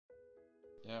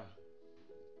Yeah,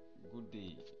 good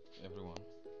day, everyone.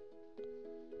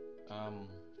 Um,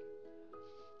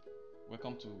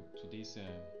 Welcome to today's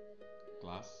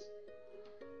class.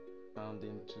 And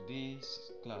in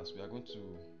today's class, we are going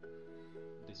to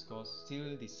discuss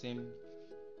still the same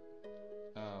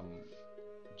um,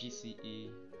 GCE,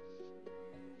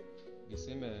 the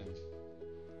same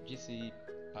GCE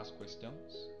past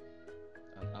questions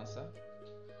and answer.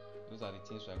 Those are the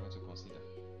things we are going to consider.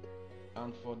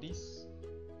 And for this,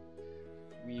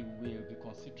 we will be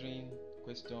considering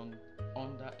question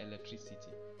under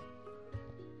electricity.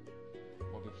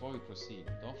 But before we proceed,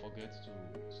 don't forget to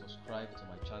subscribe to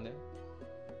my channel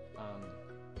and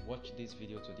watch this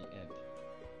video to the end.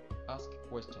 Ask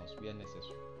questions where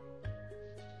necessary.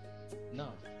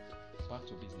 Now, back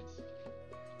to business.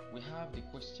 We have the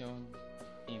question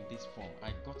in this form.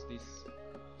 I got this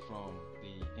from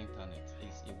the internet.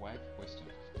 It's a wide question.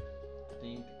 I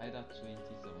think either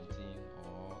 2017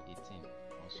 or 18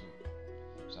 or so.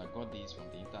 So I got this from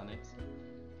the internet,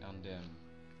 and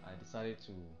I decided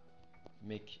to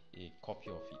make a copy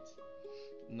of it.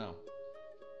 Now,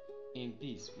 in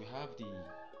this we have the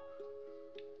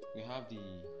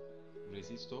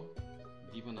resistor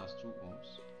given as 2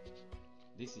 ohms.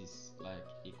 This is like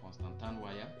a constantan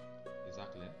wire,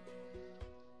 exactly.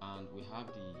 And we have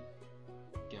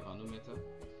the galvanometer.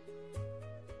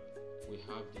 We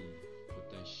have the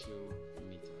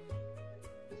potentiometer,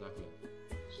 exactly.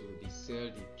 So the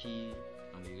cell, the key,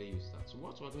 and the rheostat. So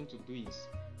what we're going to do is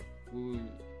we'll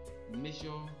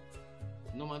measure.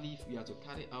 Normally, if we are to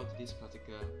carry out this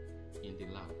practical in the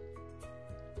lab,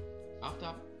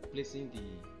 after placing the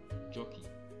jockey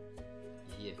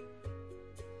here,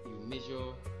 you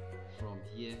measure from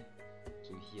here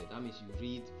to here. That means you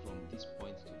read from this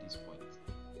point to this point.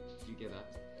 You get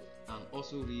that? And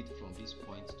also read from this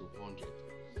point to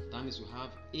 100. That means you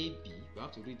have AB. You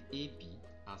have to read AB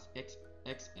as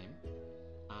XM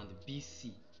and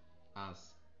BC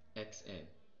as XN.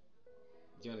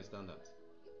 Do you understand that?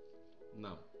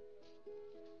 Now,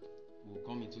 we'll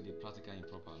come into the practical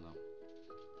improper now.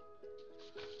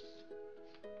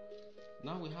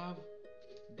 Now we have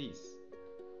this.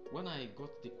 When I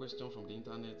got the question from the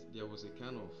internet, there was a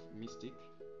kind of mistake.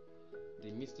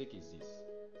 The mistake is this.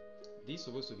 This is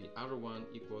supposed to be R1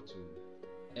 equal to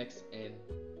XN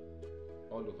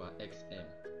all over XM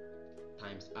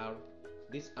times R.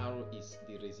 This R is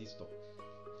the resistor,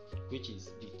 which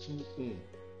is the 2 ohm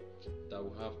that we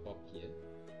have up here.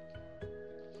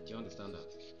 Do you understand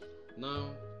that?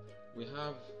 Now we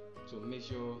have to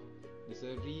measure. They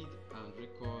say read and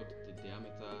record the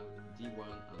diameter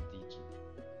D1 and D2.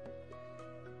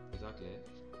 Exactly.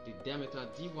 The diameter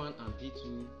D1 and D2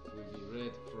 will be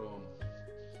read from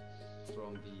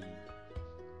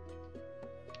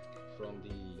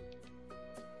the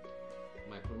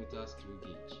micrometer screw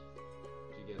gauge.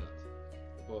 Do you get that?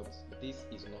 But this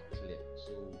is not clear,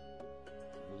 so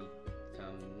we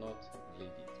cannot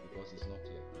read it because it's not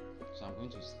clear. So I'm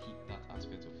going to skip that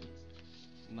aspect of it.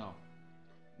 Now,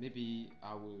 maybe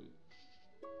I will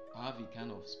have a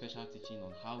kind of special teaching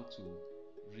on how to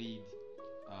read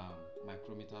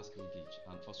micrometer screw gauge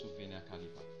and also vernier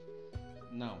caliper.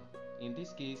 Now, in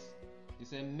this case,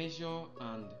 it's a measure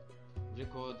and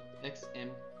record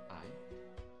XMI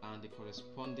and the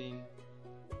corresponding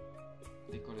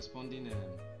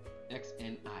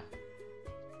XNI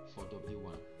for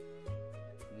W1.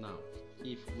 Now,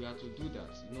 if we are to do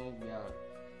that, we are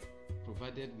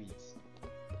provided with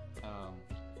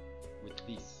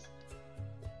this.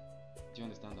 Do you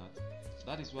understand that?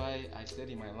 That is why I said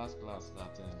in my last class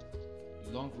that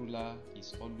long ruler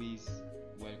is always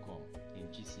welcome in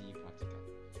GCE practical.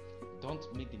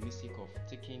 Don't make the mistake of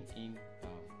taking in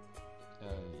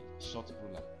short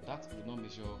ruler. That will not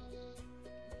measure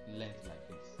length like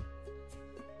this.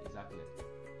 Exactly.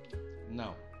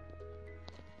 Now,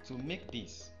 to make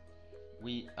this,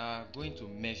 we are going to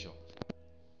measure.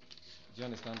 Do you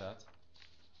understand that?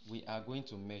 We are going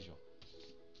to measure,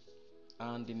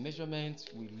 and the measurement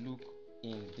will look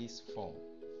in this form.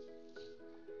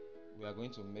 We are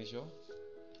going to measure.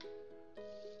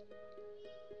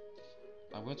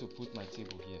 I'm going to put my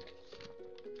table here.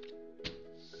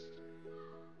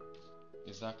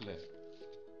 Exactly.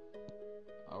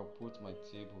 I'll put my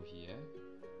table here.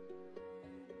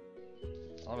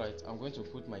 Alright, I'm going to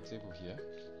put my table here.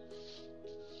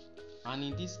 And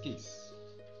in this case,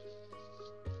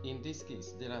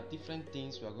 there are different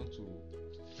things we are going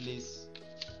to place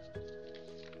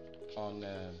on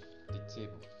the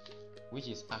table, which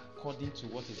is according to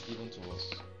what is given to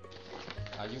us.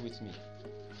 Are you with me?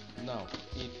 Now,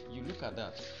 if you look at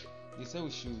that, they say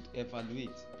we should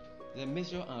evaluate the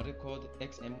measure and record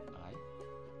XMI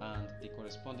and the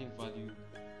corresponding value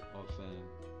of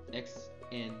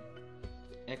xni.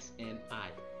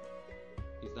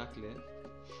 Is that clear?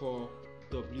 For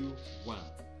W1.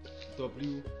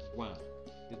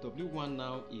 The W1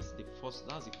 now is the first,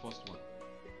 that's the first one.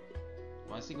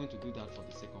 We're still going to do that for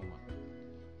the second one.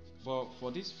 But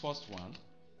for this first one,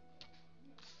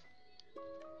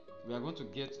 we are going to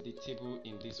get the table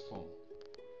in this form.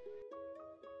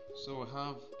 So we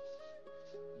have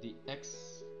the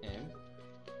xm,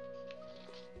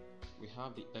 we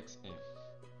have the xm.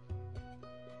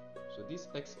 So this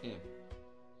xm,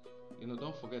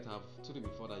 don't forget, I've told you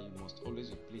before that you must always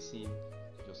be placing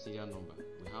your serial number.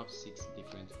 We have 6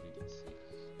 different readings.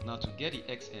 Now to get the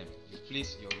xm, you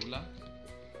place your ruler.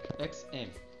 Xm,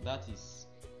 that is,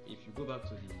 if you go back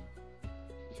to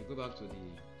the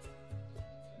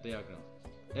diagram,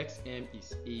 xm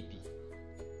is AB.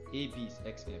 AB is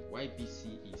xm, while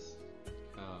BC is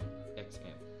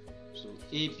xm. So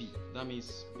AB, that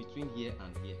means between here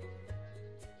and here.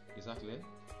 Is that clear?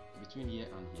 Between here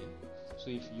and here. So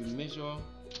if you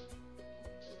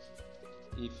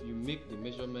make the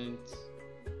measurement,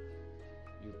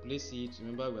 you place it.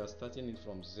 Remember, we are starting it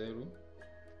from 0.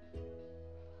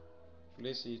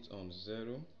 Place it on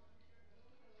 0.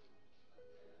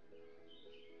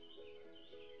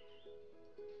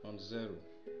 On 0.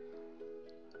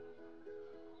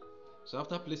 So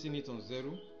after placing it on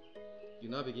 0, you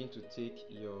now begin to take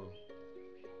your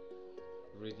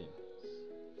reading.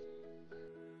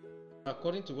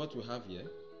 According to what we have here,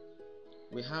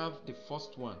 we have the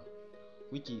first one,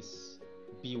 which is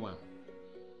B1.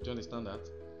 Do you understand that?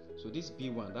 So this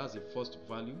B1, that's the first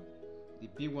value. The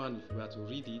B1, if we were to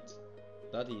read it,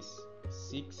 that is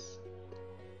 6.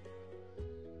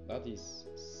 That is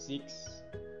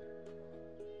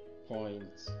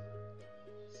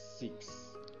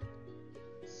 6.6.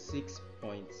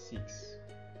 6.6.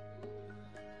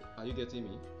 Are you getting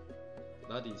me?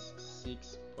 That is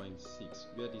 6.6.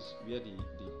 Where the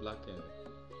black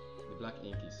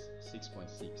ink is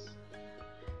 6.6.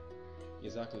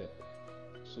 Exactly.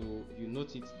 So you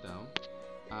note it down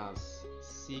as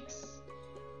 6.60.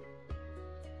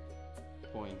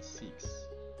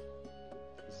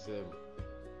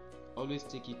 Always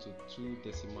take it to 2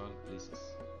 decimal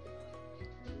places.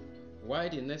 Why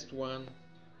the next one?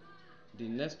 The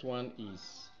next one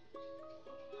is,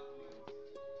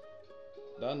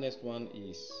 that next one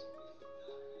is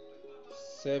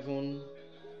 7,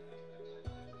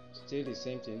 still the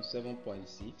same thing,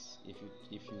 7.6. If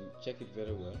you check it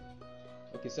very well,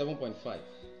 okay, 7.5.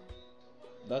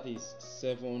 That is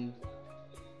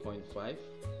 7.5.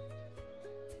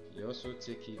 You also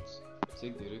take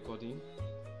the recording,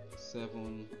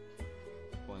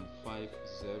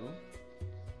 7.50.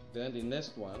 Then the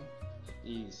next one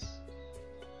is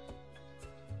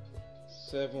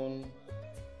 7.9.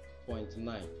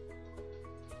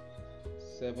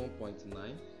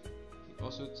 7.9. You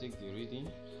also take the reading,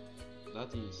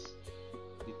 that is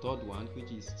the third one,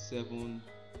 which is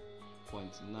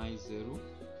 7.90.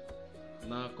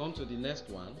 Now come to the next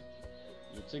one,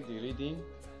 you take the reading,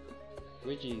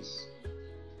 which is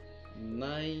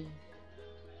 9.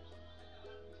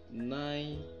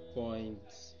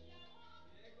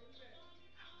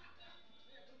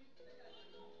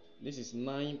 This is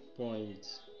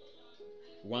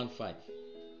 9.15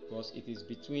 because it is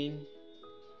between,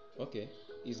 okay,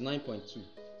 it's 9.2.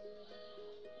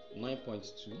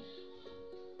 9.2. So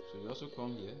you also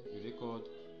come here, you record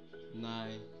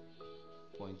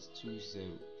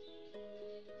 9.20.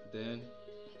 Then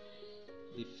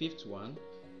the fifth one,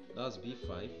 that's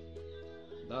B5,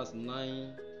 that's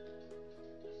 9.1,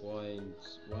 2,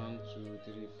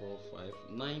 3, 4, 5,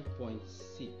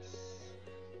 9.6.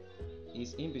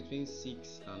 Is in between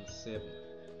 6 and 7,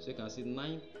 so you can see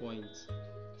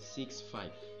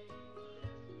 9.65.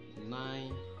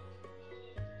 9,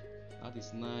 that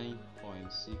is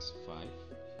 9.65.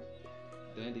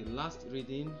 Then the last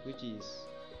reading, which is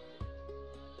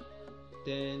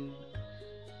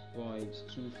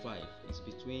 10.25, is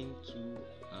between 2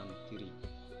 and 3.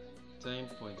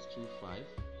 10.25.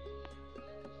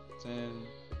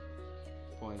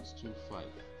 10.25.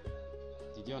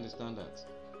 Did you understand that?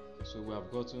 So we have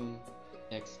gotten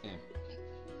XM.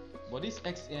 But this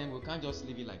XM, we can't just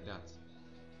leave it like that.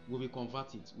 We will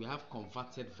convert it. We have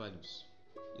converted values.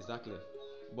 Is that clear?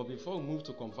 But before we move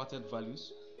to converted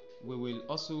values, we will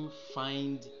also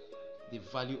find the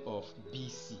value of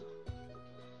BC.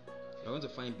 We're going to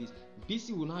find BC.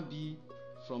 BC will not be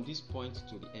from this point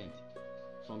to the end,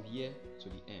 from here to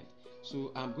the end.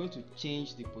 So I'm going to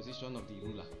change the position of the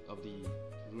ruler.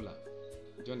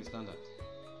 Do you understand that?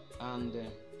 And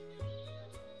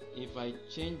if I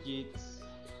change it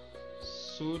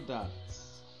so that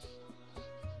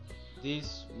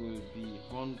this will be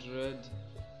 100.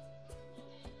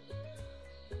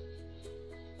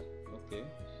 Okay,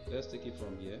 let's take it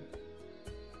from here.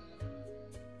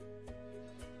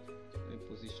 Let me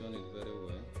position it very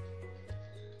well.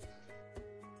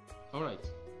 Alright,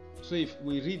 so if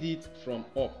we read it from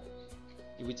up,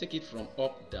 if we take it from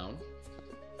up down,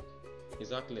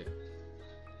 exactly,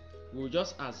 we'll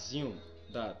just assume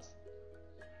that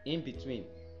in between,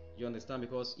 you understand,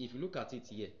 because if you look at it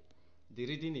here, the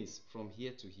reading is from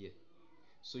here to here,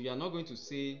 so you are not going to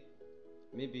say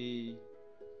maybe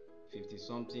 50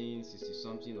 something, 60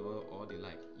 something, or the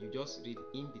like. You just read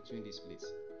in between this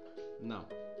place. Now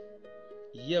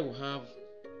here we have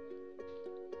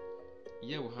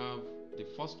the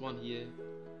first one here.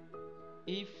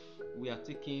 If we are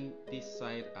taking this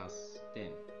side as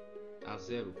 10, as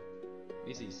 0,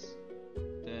 this is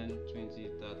 10, 20,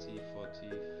 30, 40,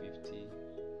 50,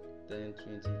 10,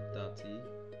 20, 30,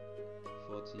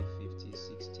 40, 50,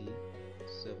 60,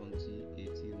 70,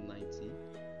 80, 90.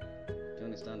 Do you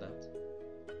understand that?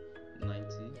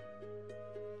 90,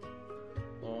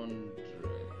 100.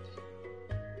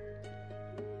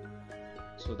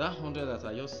 So that 100 that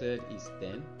I just said is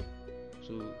 10.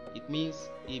 So it means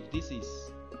if this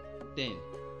is 10,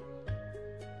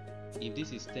 if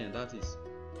this is 10, that is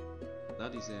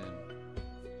 1,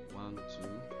 2,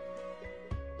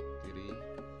 3,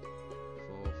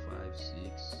 4, 5,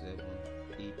 6, 7,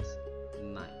 8,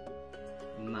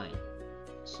 9.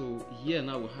 So here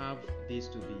now we have this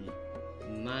to be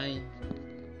 9.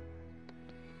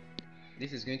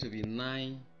 This is going to be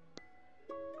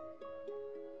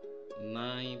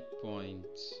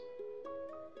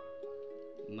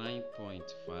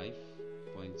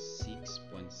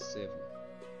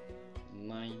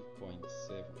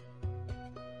 9.7.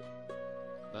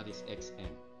 That is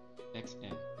xn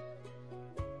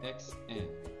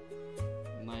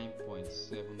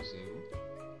 9.70.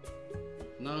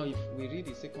 Now if we read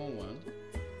the second one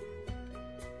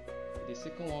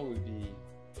will be,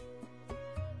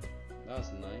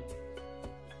 that's 9.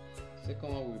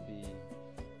 Second one will be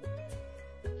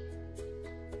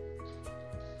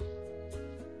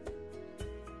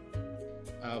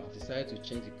I've decided to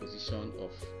change the position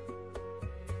of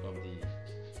the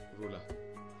ruler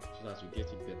so that you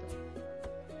get it better.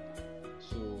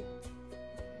 So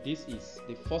this is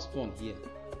the first one here.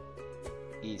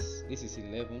 This is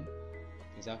 11,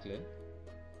 exactly.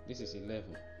 This is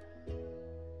 11.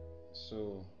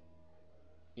 So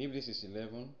if this is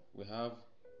 11, we have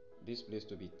this place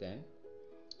to be 10.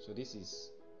 So this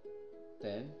is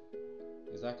 10,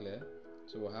 exactly.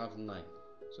 So we have 9.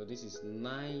 So this is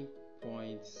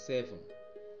 9.7.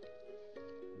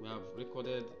 We have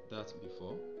recorded that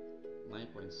before,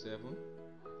 9.7.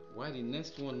 While the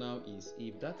next one now is,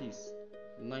 if that is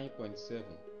 9.7,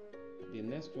 the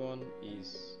next one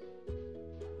is,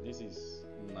 this is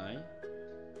 9.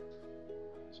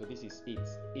 So this is 8.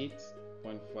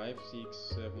 8.5, 6,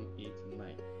 7, 8,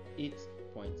 9.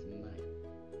 8.9.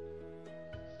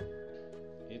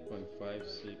 8.5,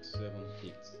 6, 7,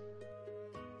 8.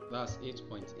 That's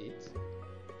 8.8.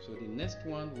 So the next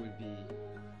one will be,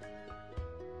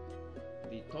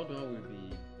 the third one will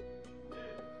be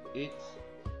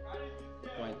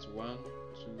 8.1,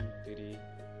 2, 3,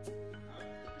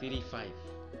 35.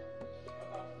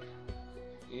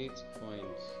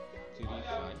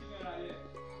 8.35.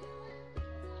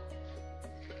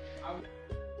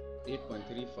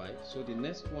 8.35. So the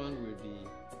next one will be,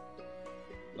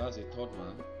 that's the third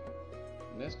one.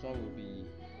 Next one will be,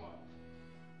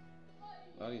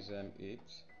 that is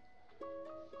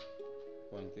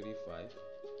 8.35.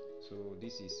 So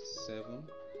this is 7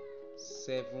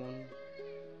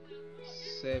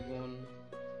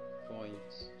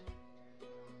 point,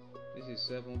 this is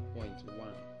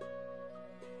 7.1.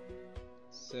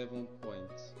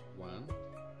 7.1.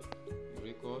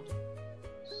 Record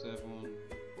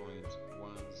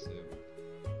 7.17.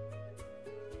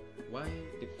 Why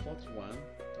the fourth one?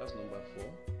 That's number 4.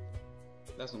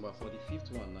 That's number 4. The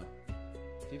fifth one now.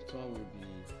 Fifth one will be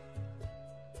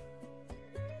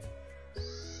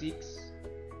 6.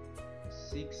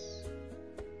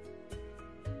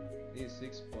 This is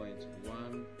 6.1,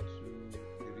 2,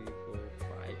 3, 4,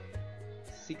 5.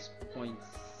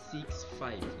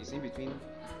 6.65 is in between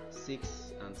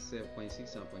 6 and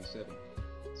 7.6 and 0.7.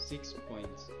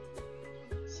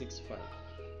 6.65.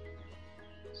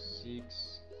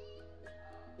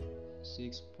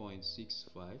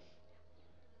 6.65.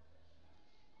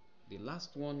 The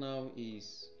last one now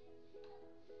is,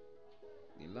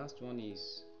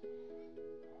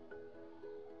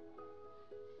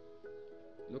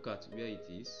 look at where it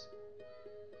is.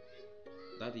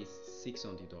 that is 6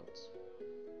 on the dot.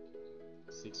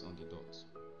 6 on the dot.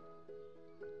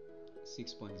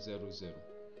 6.00.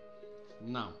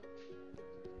 Now,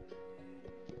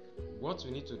 what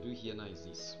we need to do here now is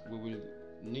this. We will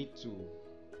need to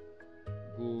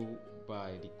go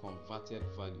by the converted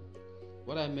value.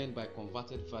 What I meant by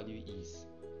converted value is,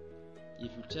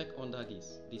 if you check under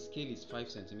this, the scale is 5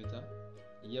 centimeter.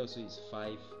 Here also is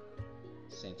 5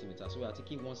 centimeter. So we are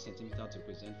taking 1 centimeter to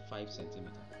represent 5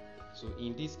 centimeter. So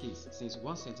in this case, since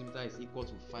 1 centimeter is equal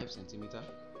to 5 centimeter,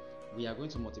 we are going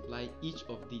to multiply each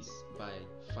of these by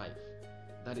 5.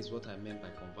 That is what I meant by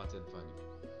converted value.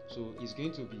 So it's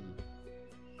going to be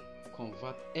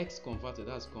x converted,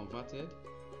 that's converted.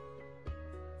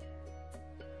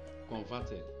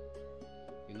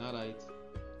 You now write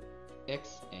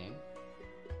xm.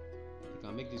 You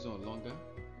can make this one longer,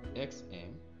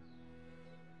 xm,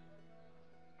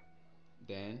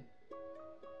 then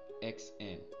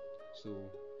xn. So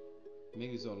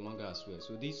make this one longer as well.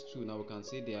 So these two now we can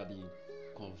say they are the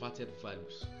converted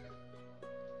values.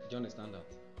 Do you understand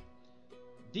that?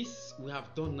 This we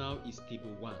have done now is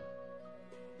table 1.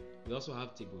 We also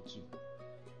have table 2.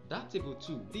 That table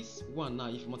 2, this one now,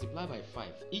 if you multiply by 5,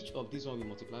 each of these one will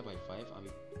multiply by 5 and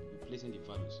we'll be placing the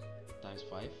values times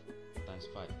 5 times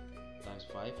 5 times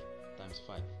 5 times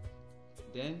 5.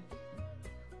 Then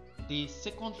the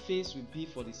second phase will be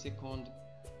for the second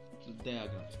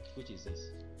diagram, which is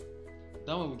this.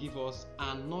 That one will give us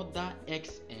another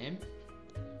xm.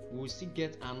 We will still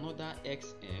get another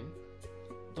xm.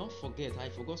 Don't forget, I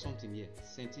forgot something here.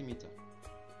 Centimeter.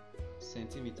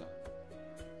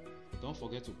 Don't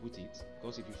forget to put it,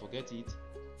 because if you forget it,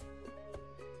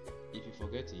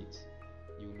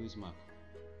 you lose mark.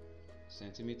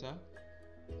 Centimeter.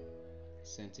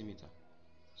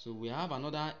 So we have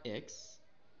another x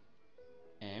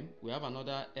m. We have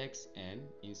another xn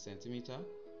in centimeter.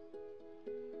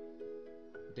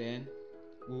 Then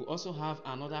we will also have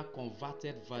another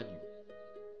converted value.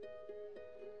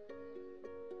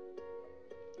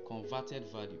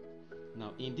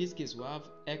 Now in this case we have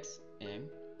xm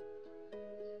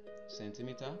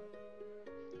centimeter.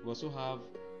 We also have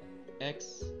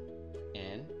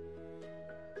xn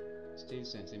still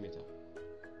centimeter.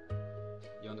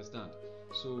 You understand?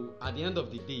 So at the end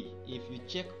of the day, if you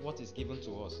check what is given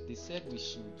to us, they said we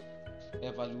should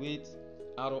evaluate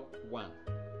R1,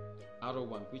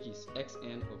 which is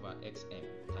xn over xm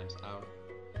times r.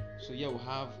 So here we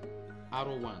have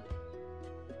R1,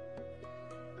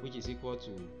 which is equal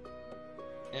to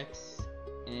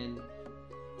xn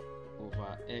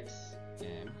over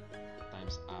xm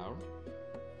times r.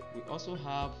 We also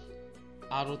have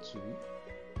R2,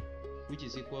 which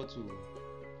is equal to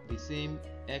the same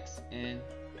xn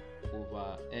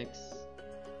over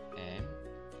xm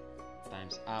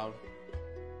times r.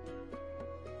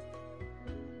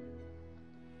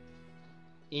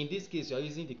 In this case, you are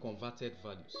using the converted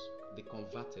values,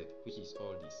 which is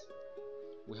all this.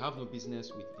 We have no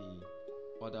business with the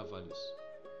other values.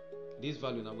 This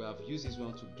value now, we have used this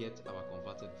one to get our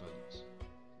converted values.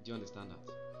 Do you understand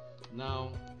that?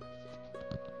 Now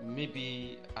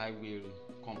maybe I will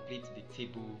complete the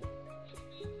table,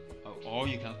 or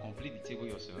you can complete the table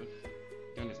yourself.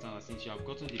 Do you understand that? Since you have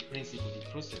gotten the principle, the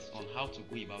process on how to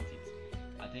go about it,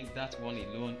 I think that one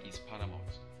alone is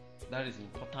paramount. That is the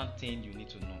important thing you need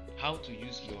to know, how to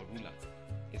use your ruler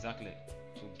exactly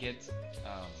to get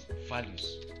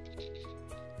values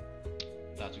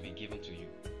that will be given to you.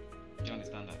 Do you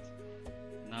understand that?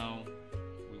 Now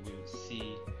we will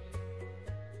see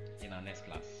in our next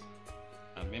class.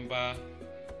 And remember,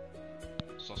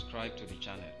 subscribe to the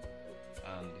channel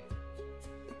and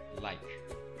like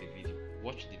the video.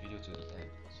 Watch the video to the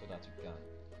end so that you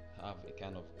can have a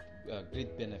kind of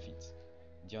great benefit.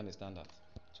 Do you understand that?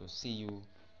 So see you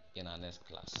in our next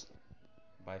class.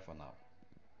 Bye for now.